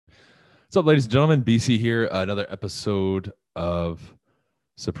What's up, ladies and gentlemen? BC here. Another episode of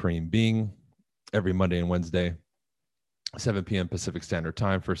Supreme Being every Monday and Wednesday, 7 p.m. Pacific Standard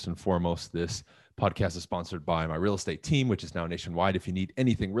Time. First and foremost, this podcast is sponsored by my real estate team, which is now nationwide. If you need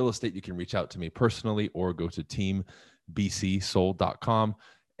anything real estate, you can reach out to me personally or go to teambcsold.com.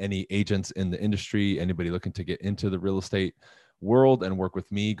 Any agents in the industry, anybody looking to get into the real estate world and work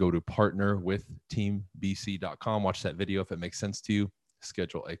with me, go to partnerwithteambc.com. Watch that video if it makes sense to you.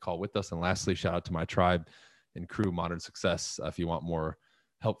 Schedule a call with us. And lastly, shout out to my tribe and crew, Modern Success. If you want more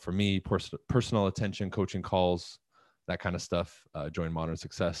help from me, personal attention, coaching calls, that kind of stuff, join Modern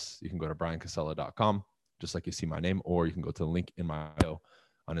Success. You can go to briancasella.com, just like you see my name, or you can go to the link in my bio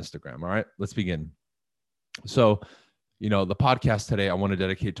on Instagram. All right, let's begin. So, the podcast today, I want to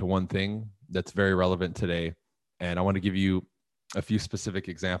dedicate to one thing that's very relevant today. And I want to give you a few specific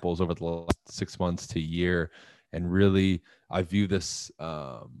examples over the last 6 months to a year. And really, I view this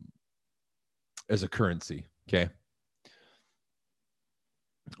as a currency, okay?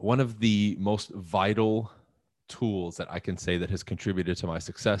 One of the most vital tools that I can say that has contributed to my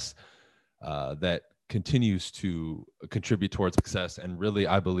success, that continues to contribute towards success, and really,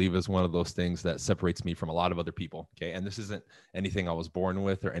 I believe is one of those things that separates me from a lot of other people, okay? And this isn't anything I was born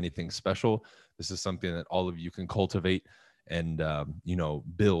with or anything special. This is something that all of you can cultivate and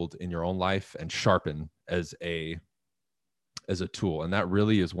build in your own life and sharpen as a tool. And that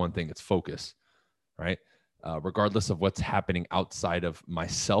really is one thing. It's focus, right? Regardless of what's happening outside of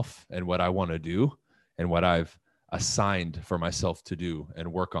myself and what I want to do and what I've assigned for myself to do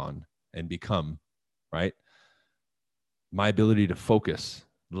and work on and become, right? My ability to focus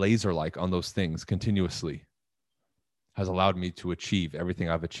laser-like on those things continuously has allowed me to achieve everything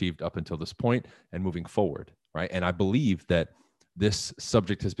I've achieved up until this point and moving forward, right? And I believe that this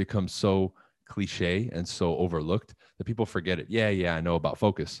subject has become so cliche and so overlooked that people forget it. Yeah, I know about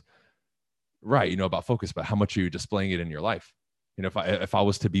focus. Right, you know about focus, but how much are you displaying it in your life? If I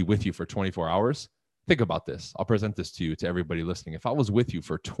was to be with you for 24 hours, think about this. I'll present this to you, to everybody listening. If I was with you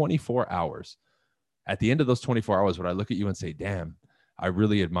for 24 hours, at the end of those 24 hours, would I look at you and say, damn, I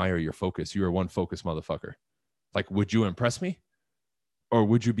really admire your focus. You are one focused motherfucker. Like, would you impress me? Or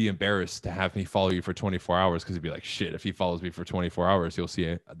would you be embarrassed to have me follow you for 24 hours? Because you'd be like, shit, if he follows me for 24 hours, he'll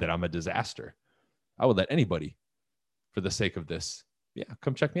see that I'm a disaster. I would let anybody, for the sake of this,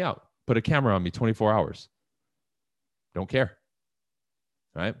 come check me out. Put a camera on me 24 hours. Don't care.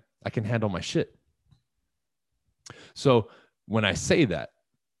 Right? I can handle my shit. So when I say that,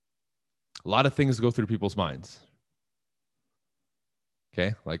 a lot of things go through people's minds.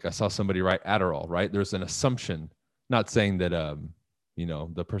 Okay? Like I saw somebody write Adderall, right? There's an assumption, not saying that,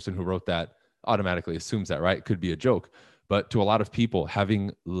 the person who wrote that automatically assumes that, right? It could be a joke. But to a lot of people,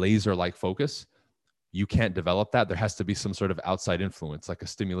 having laser-like focus, you can't develop that. There has to be some sort of outside influence, like a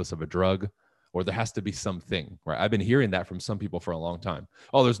stimulus of a drug, or there has to be something, right? I've been hearing that from some people for a long time.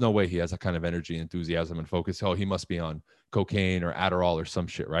 Oh, there's no way he has that kind of energy, enthusiasm, and focus. Oh, he must be on cocaine or Adderall or some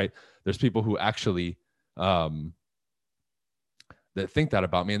shit, right? There's people who actually that think that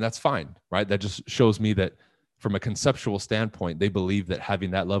about me, and that's fine, right? That just shows me that from a conceptual standpoint, they believe that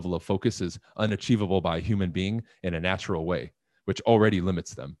having that level of focus is unachievable by a human being in a natural way, which already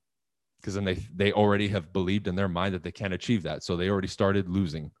limits them. Because then they already have believed in their mind that they can't achieve that. So they already started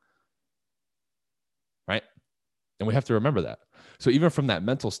losing, right? And we have to remember that. So even from that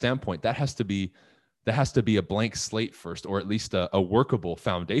mental standpoint, that has to be a blank slate first, or at least a workable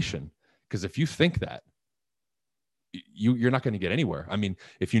foundation. Because if you think that, you're not going to get anywhere. I mean,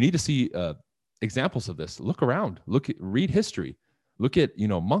 if you need to see examples of this, look around, read history, look at,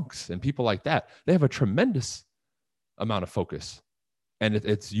 monks and people like that. They have a tremendous amount of focus. And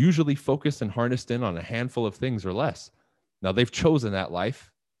it's usually focused and harnessed in on a handful of things or less. Now, they've chosen that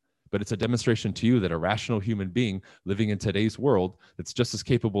life, but it's a demonstration to you that a rational human being living in today's world that's just as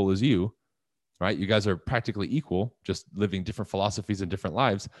capable as you, right? You guys are practically equal, just living different philosophies and different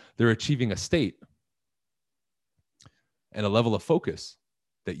lives. They're achieving a state and a level of focus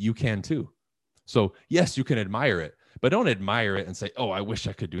that you can too. So yes, you can admire it, but don't admire it and say, oh, I wish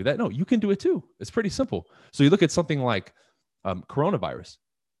I could do that. No, you can do it too. It's pretty simple. So you look at something like coronavirus,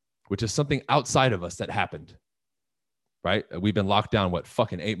 which is something outside of us that happened, right? We've been locked down,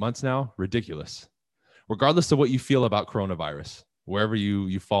 fucking 8 months now? Ridiculous. Regardless of what you feel about coronavirus, wherever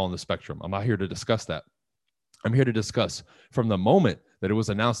you fall on the spectrum, I'm not here to discuss that. I'm here to discuss from the moment that it was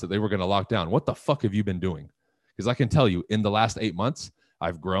announced that they were going to lock down, what the fuck have you been doing? Because I can tell you, in the last 8 months,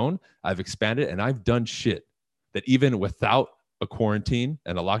 I've grown, I've expanded, and I've done shit that even without a quarantine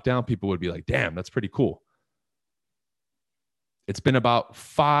and a lockdown, people would be like, damn, that's pretty cool. It's been about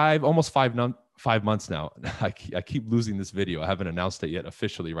almost 5 5 months now. I keep losing this video. I haven't announced it yet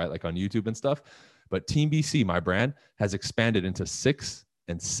officially, right? Like on YouTube and stuff. But Team BC, my brand, has expanded into 6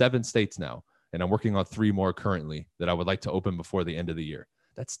 and 7 states now. And I'm working on 3 more currently that I would like to open before the end of the year.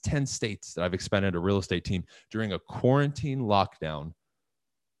 That's 10 states that I've expanded a real estate team during a quarantine lockdown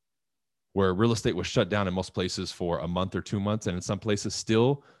where real estate was shut down in most places for a month or 2 months. And in some places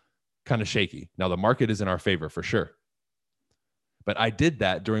still kind of shaky. Now the market is in our favor for sure. But I did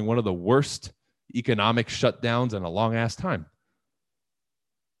that during one of the worst economic shutdowns in a long ass time.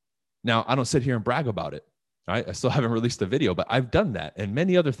 Now, I don't sit here and brag about it. Right? I still haven't released a video, but I've done that and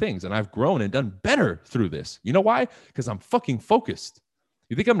many other things. And I've grown and done better through this. You know why? Because I'm fucking focused.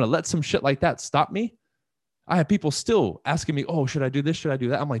 You think I'm going to let some shit like that stop me? I have people still asking me, oh, should I do this? Should I do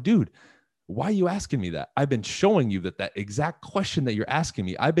that? I'm like, dude, why are you asking me that? I've been showing you that exact question that you're asking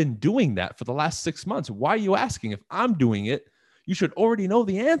me. I've been doing that for the last 6 months. Why are you asking? If I'm doing it, you should already know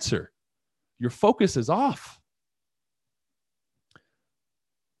the answer. Your focus is off.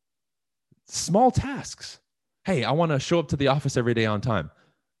 Small tasks. Hey, I want to show up to the office every day on time.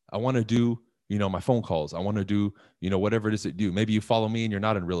 I want to do, my phone calls. I want to do, whatever it is that you do. Maybe you follow me and you're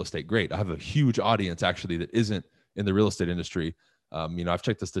not in real estate. Great. I have a huge audience actually that isn't in the real estate industry. I've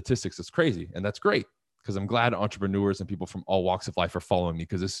checked the statistics. It's crazy. And that's great because I'm glad entrepreneurs and people from all walks of life are following me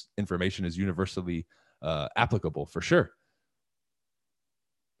because this information is universally applicable for sure.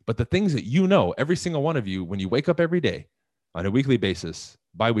 But the things that every single one of you, when you wake up every day on a weekly basis,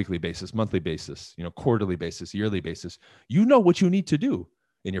 bi-weekly basis, monthly basis, quarterly basis, yearly basis, you know what you need to do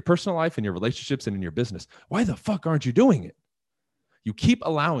in your personal life, in your relationships, and in your business. Why the fuck aren't you doing it? You keep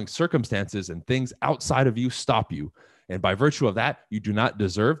allowing circumstances and things outside of you stop you. And by virtue of that, you do not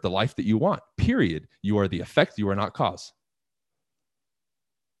deserve the life that you want, period. You are the effect, you are not cause.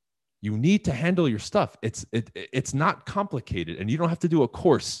 You need to handle your stuff. It's not complicated, and you don't have to do a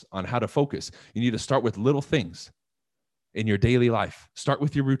course on how to focus. You need to start with little things in your daily life. Start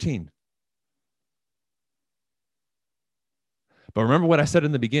with your routine. But remember what I said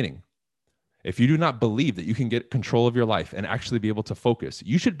in the beginning. If you do not believe that you can get control of your life and actually be able to focus,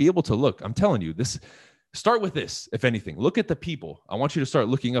 you should be able to look. I'm telling you this. Start with this, if anything. Look at the people. I want you to start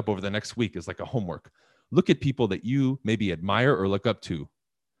looking up over the next week as like a homework. Look at people that you maybe admire or look up to,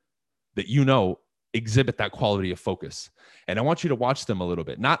 that exhibit that quality of focus. And I want you to watch them a little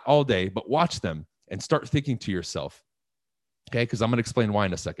bit, not all day, but watch them and start thinking to yourself, okay? Because I'm going to explain why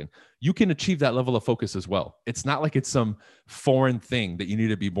in a second. You can achieve that level of focus as well. It's not like it's some foreign thing that you need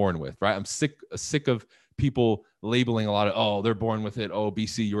to be born with, right? I'm sick of people labeling a lot of, oh, they're born with it. Oh,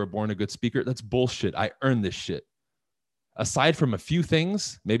 BC, you were born a good speaker. That's bullshit. I earned this shit. Aside from a few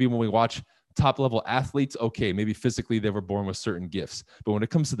things, maybe when we watch top level athletes, okay, maybe physically they were born with certain gifts. But when it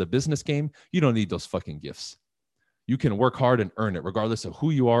comes to the business game, you don't need those fucking gifts. You can work hard and earn it regardless of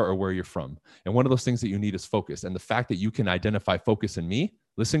who you are or where you're from. And one of those things that you need is focus. And the fact that you can identify focus in me,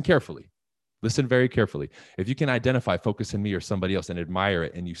 listen carefully. Listen very carefully. If you can identify focus in me or somebody else and admire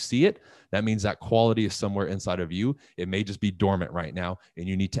it and you see it, that means that quality is somewhere inside of you. It may just be dormant right now and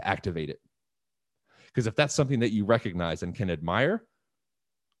you need to activate it. Because if that's something that you recognize and can admire,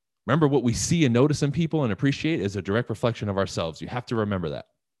 remember what we see and notice in people and appreciate is a direct reflection of ourselves. You have to remember that.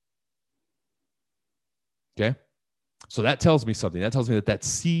 Okay? So that tells me something. That tells me that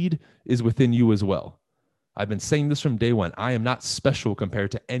seed is within you as well. I've been saying this from day one. I am not special compared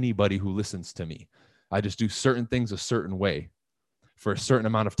to anybody who listens to me. I just do certain things a certain way for a certain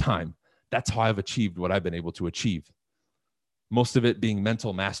amount of time. That's how I've achieved what I've been able to achieve. Most of it being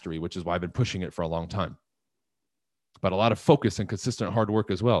mental mastery, which is why I've been pushing it for a long time. But a lot of focus and consistent hard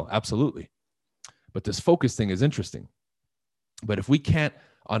work as well. Absolutely. But this focus thing is interesting. But if we can't,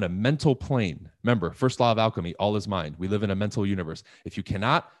 on a mental plane, remember, first law of alchemy, all is mind. We live in a mental universe. If you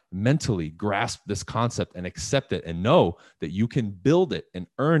cannot mentally grasp this concept and accept it and know that you can build it and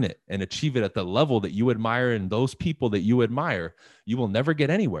earn it and achieve it at the level that you admire and those people that you admire, you will never get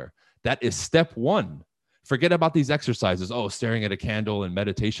anywhere. That is step one. Forget about these exercises. Oh, staring at a candle and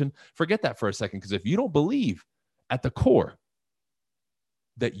meditation. Forget that for a second, because if you don't believe at the core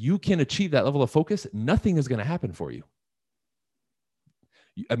that you can achieve that level of focus, nothing is going to happen for you.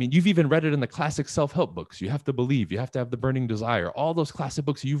 I mean, you've even read it in the classic self-help books. You have to believe, you have to have the burning desire. All those classic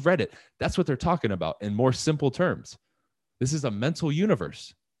books, you've read it. That's what they're talking about in more simple terms. This is a mental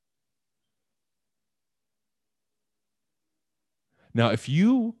universe. Now, if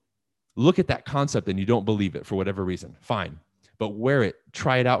you look at that concept and you don't believe it for whatever reason, fine. But wear it,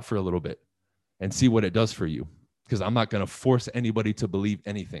 try it out for a little bit and see what it does for you. Because I'm not going to force anybody to believe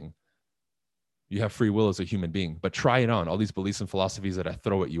anything. You have free will as a human being, but try it on. All these beliefs and philosophies that I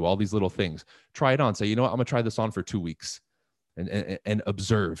throw at you, all these little things, try it on. Say, you know what? I'm going to try this on for 2 weeks. and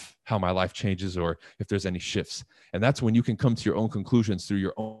observe how my life changes or if there's any shifts. And that's when you can come to your own conclusions through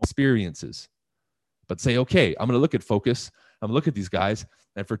your own experiences. But say, okay, I'm going to look at focus. I'm going to look at these guys.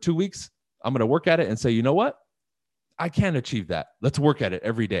 And for 2 weeks, I'm going to work at it and say, you know what? I can achieve that. Let's work at it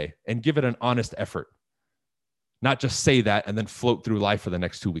every day and give it an honest effort. Not just say that and then float through life for the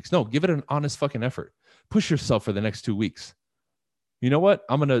next 2 weeks. No, give it an honest fucking effort. Push yourself for the next 2 weeks. You know what?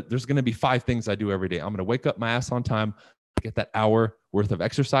 There's going to be 5 things I do every day. I'm going to wake up my ass on time, get that hour worth of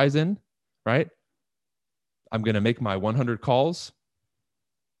exercise in, right? I'm going to make my 100 calls.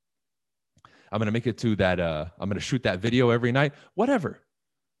 I'm going to make it to that. I'm going to shoot that video every night, whatever.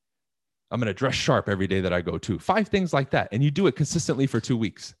 I'm going to dress sharp every day that I go to. 5 things like that. And you do it consistently for 2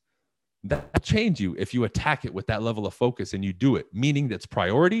 weeks. That'll change you if you attack it with that level of focus and you do it, meaning that's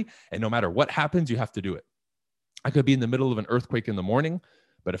priority. And no matter what happens, you have to do it. I could be in the middle of an earthquake in the morning,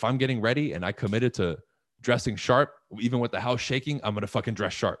 but if I'm getting ready and I committed to dressing sharp, even with the house shaking, I'm going to fucking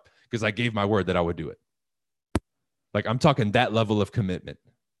dress sharp because I gave my word that I would do it. Like, I'm talking that level of commitment.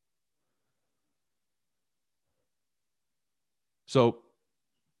 So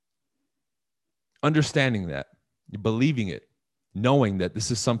understanding that, believing it, knowing that this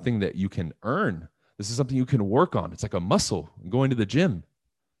is something that you can earn. This is something you can work on. It's like a muscle, going to the gym,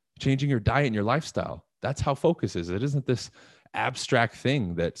 changing your diet and your lifestyle. That's how focus is. It isn't this abstract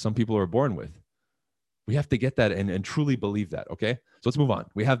thing that some people are born with. We have to get that and truly believe that, okay? So let's move on.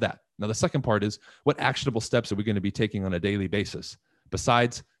 We have that. Now, the second part is, what actionable steps are we going to be taking on a daily basis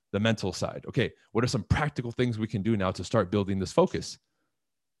besides the mental side? Okay, what are some practical things we can do now to start building this focus?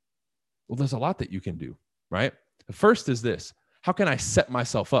 Well, there's a lot that you can do, right? The first is this. How can I set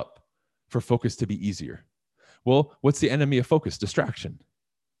myself up for focus to be easier? Well, what's the enemy of focus? Distraction.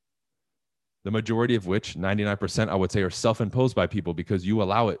 The majority of which, 99%, I would say, are self-imposed by people because you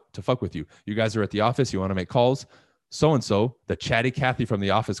allow it to fuck with you. You guys are at the office. You want to make calls. So-and-so, the chatty Cathy from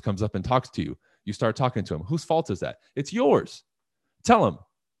the office comes up and talks to you. You start talking to him. Whose fault is that? It's yours. Tell him,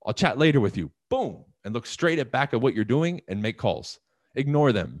 I'll chat later with you. Boom. And look straight at back at what you're doing and make calls.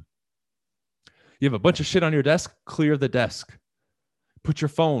 Ignore them. You have a bunch of shit on your desk. Clear the desk. Put your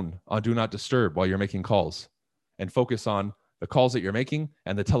phone on do not disturb while you're making calls and focus on the calls that you're making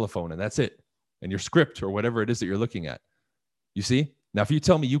and the telephone, and that's it. And your script or whatever it is that you're looking at. You see? Now, if you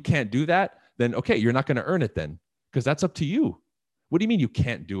tell me you can't do that, then okay, you're not going to earn it then, because that's up to you. What do you mean you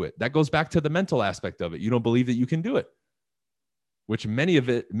can't do it? That goes back to the mental aspect of it. You don't believe that you can do it, which many of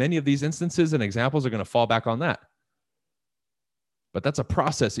these instances and examples are going to fall back on that. But that's a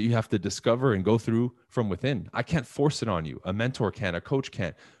process that you have to discover and go through from within. I can't force it on you. A mentor can, a coach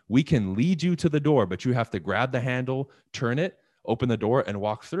can. We can lead you to the door, but you have to grab the handle, turn it, open the door, and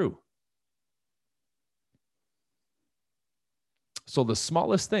walk through. So the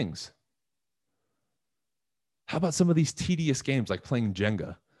smallest things. How about some of these tedious games like playing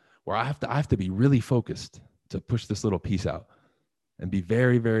Jenga, where I have to be really focused to push this little piece out and be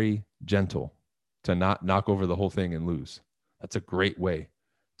very, very gentle to not knock over the whole thing and lose. That's a great way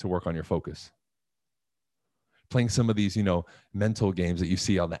to work on your focus. Playing some of these, mental games that you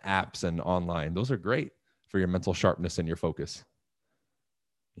see on the apps and online, those are great for your mental sharpness and your focus.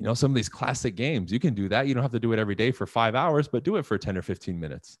 Some of these classic games, you can do that. You don't have to do it every day for 5 hours, but do it for 10 or 15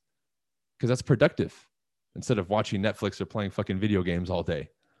 minutes because that's productive instead of watching Netflix or playing fucking video games all day,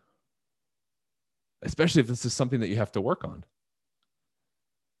 especially if this is something that you have to work on.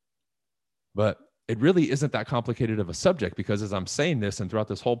 But it really isn't that complicated of a subject because as I'm saying this and throughout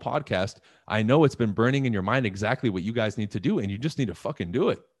this whole podcast, I know it's been burning in your mind exactly what you guys need to do, and you just need to fucking do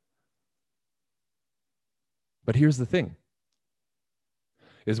it. But here's the thing.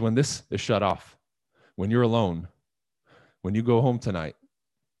 Is when this is shut off, when you're alone, when you go home tonight,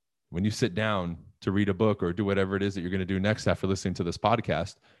 when you sit down to read a book or do whatever it is that you're going to do next after listening to this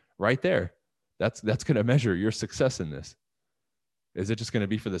podcast, right there, that's going to measure your success in this. Is it just going to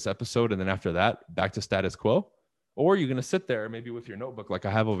be for this episode and then after that, back to status quo? Or are you going to sit there maybe with your notebook like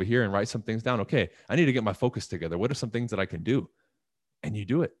I have over here and write some things down? Okay, I need to get my focus together. What are some things that I can do? And you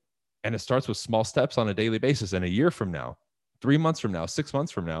do it. And it starts with small steps on a daily basis. And a year from now, 3 months from now, 6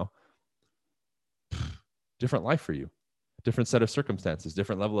 months from now, different life for you, different set of circumstances,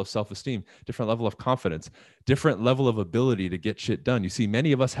 different level of self-esteem, different level of confidence, different level of ability to get shit done. You see,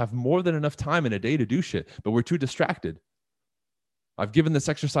 many of us have more than enough time in a day to do shit, but we're too distracted. I've given this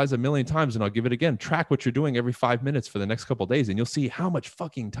exercise 1,000,000 times and I'll give it again. Track what you're doing every 5 minutes for the next couple of days and you'll see how much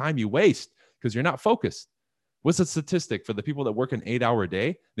fucking time you waste because you're not focused. What's the statistic for the people that work an 8-hour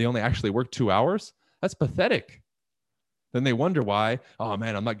day? They only actually work 2 hours. That's pathetic. Then they wonder why, oh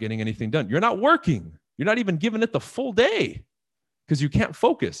man, I'm not getting anything done. You're not working. You're not even giving it the full day because you can't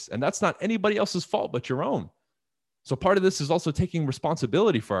focus. And that's not anybody else's fault but your own. So part of this is also taking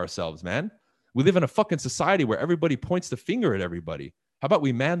responsibility for ourselves, man. We live in a fucking society where everybody points the finger at everybody. How about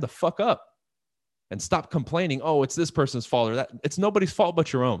we man the fuck up and stop complaining? Oh, it's this person's fault or that. It's nobody's fault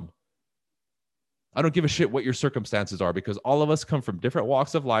but your own. I don't give a shit what your circumstances are, because all of us come from different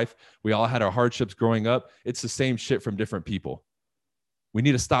walks of life. We all had our hardships growing up. It's the same shit from different people. We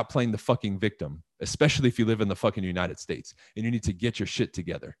need to stop playing the fucking victim, especially if you live in the fucking United States, and you need to get your shit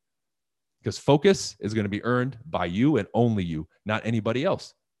together, because focus is going to be earned by you and only you, not anybody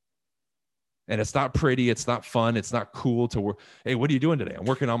else. And it's not pretty. It's not fun. It's not cool to work. Hey, what are you doing today? I'm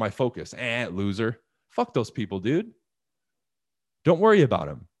working on my focus. Loser. Fuck those people, dude. Don't worry about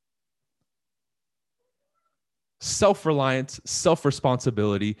them. Self-reliance,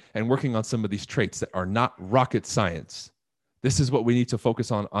 self-responsibility, and working on some of these traits that are not rocket science. This is what we need to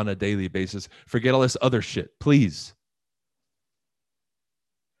focus on a daily basis. Forget all this other shit, please.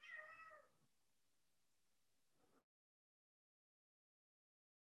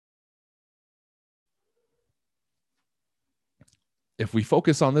 If we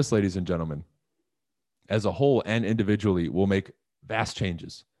focus on this, ladies and gentlemen, as a whole and individually, we'll make vast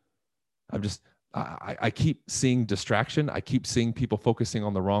changes. I keep seeing distraction. I keep seeing people focusing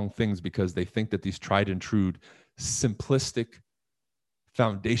on the wrong things because they think that these tried and true, simplistic,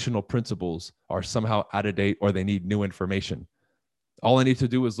 foundational principles are somehow out of date or they need new information. All I need to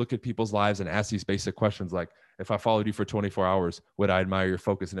do is look at people's lives and ask these basic questions like, if I followed you for 24 hours, would I admire your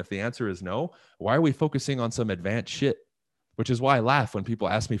focus? And if the answer is no, why are we focusing on some advanced shit? Which is why I laugh when people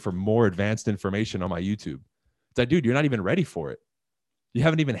ask me for more advanced information on my YouTube. It's like, dude, you're not even ready for it. You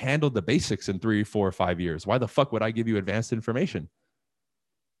haven't even handled the basics in 3, 4, or 5 years. Why the fuck would I give you advanced information?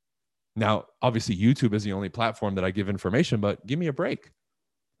 Now, obviously, YouTube is the only platform that I give information, but give me a break.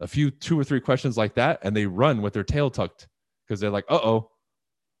 A few 2 or 3 questions like that, and they run with their tail tucked because they're like, uh-oh,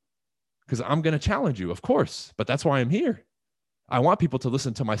 because I'm going to challenge you, of course, but that's why I'm here. I want people to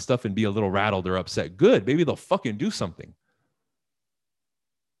listen to my stuff and be a little rattled or upset. Good. Maybe they'll fucking do something.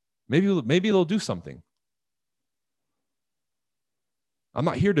 Maybe they'll do something. I'm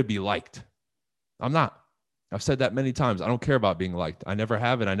not here to be liked. I'm not. I've said that many times. I don't care about being liked. I never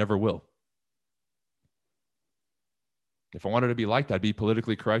have and I never will. If I wanted to be liked, I'd be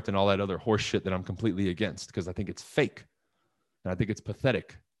politically correct and all that other horse shit that I'm completely against, because I think it's fake. And I think it's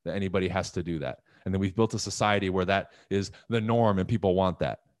pathetic that anybody has to do that. And then we've built a society where that is the norm and people want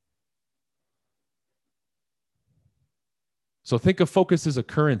that. So think of focus as a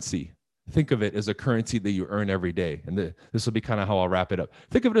currency. Think of it as a currency that you earn every day. And this will be kind of how I'll wrap it up.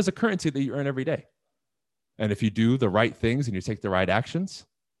 Think of it as a currency that you earn every day. And if you do the right things and you take the right actions,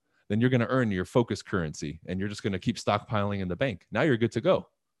 then you're going to earn your focus currency and you're just going to keep stockpiling in the bank. Now you're good to go.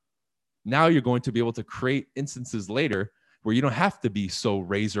 Now you're going to be able to create instances later where you don't have to be so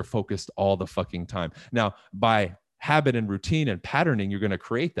razor focused all the fucking time. Now, by habit and routine and patterning, you're going to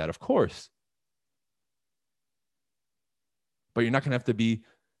create that, of course. But you're not going to have to be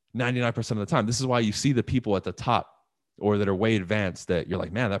 99% of the time. This is why you see the people at the top or that are way advanced that you're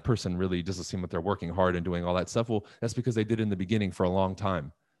like, man, that person really doesn't seem like they're working hard and doing all that stuff. Well, that's because they did it in the beginning for a long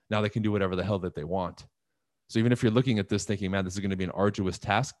time. Now they can do whatever the hell that they want. So even if you're looking at this thinking, man, this is going to be an arduous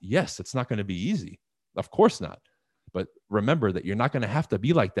task. Yes, it's not going to be easy. Of course not. But remember that you're not going to have to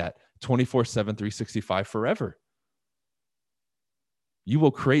be like that 24/7, 365 forever. You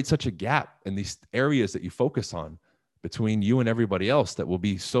will create such a gap in these areas that you focus on between you and everybody else that will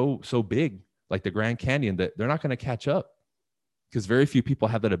be so big, like the Grand Canyon, that they're not going to catch up, because very few people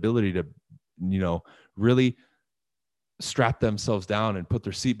have that ability to, really strap themselves down and put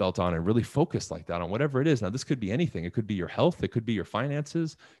their seatbelt on and really focus like that on whatever it is. Now, this could be anything. It could be your health. It could be your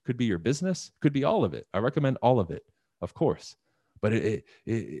finances. It could be your business. It could be all of it. I recommend all of it, of course. But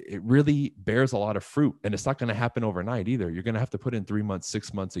it really bears a lot of fruit, and it's not going to happen overnight either. You're going to have to put in 3 months,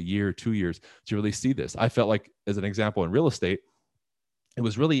 6 months, a year, 2 years to really see this. I felt like, as an example, in real estate, it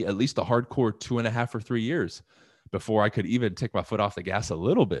was really at least a hardcore 2.5 or 3 years before I could even take my foot off the gas a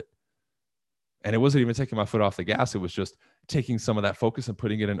little bit. And it wasn't even taking my foot off the gas. It was just taking some of that focus and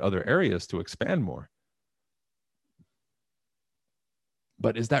putting it in other areas to expand more.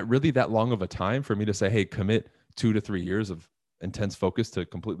 But is that really that long of a time for me to say, hey, commit 2 to 3 years of intense focus to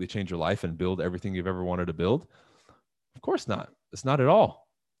completely change your life and build everything you've ever wanted to build? Of course not. It's not at all.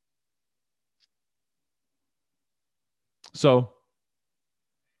 So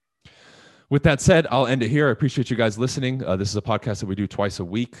with that said, I'll end it here. I appreciate you guys listening. This is a podcast that we do twice a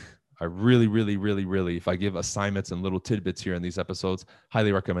week. I really, if I give assignments and little tidbits here in these episodes,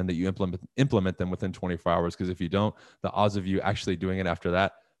 highly recommend that you implement them within 24 hours. Because if you don't, the odds of you actually doing it after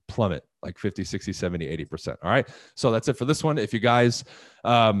that plummet like 50, 60, 70, 80%. All right. So that's it for this one. If you guys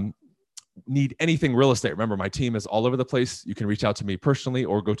need anything real estate, remember my team is all over the place. You can reach out to me personally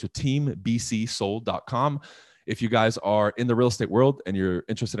or go to teambcsold.com. If you guys are in the real estate world and you're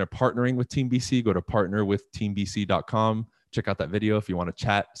interested in partnering with Team BC, go to partnerwithteambc.com. Check out that video. If you want to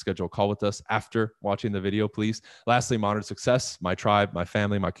chat, schedule a call with us after watching the video, please. Lastly, Modern Success, my tribe, my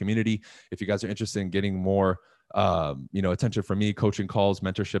family, my community. If you guys are interested in getting more attention from me, coaching calls,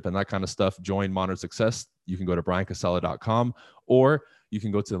 mentorship, and that kind of stuff, join Modern Success. You can go to briancasella.com, or you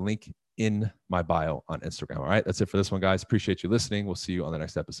can go to the link in my bio on Instagram. All right. That's it for this one, guys. Appreciate you listening. We'll see you on the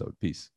next episode. Peace.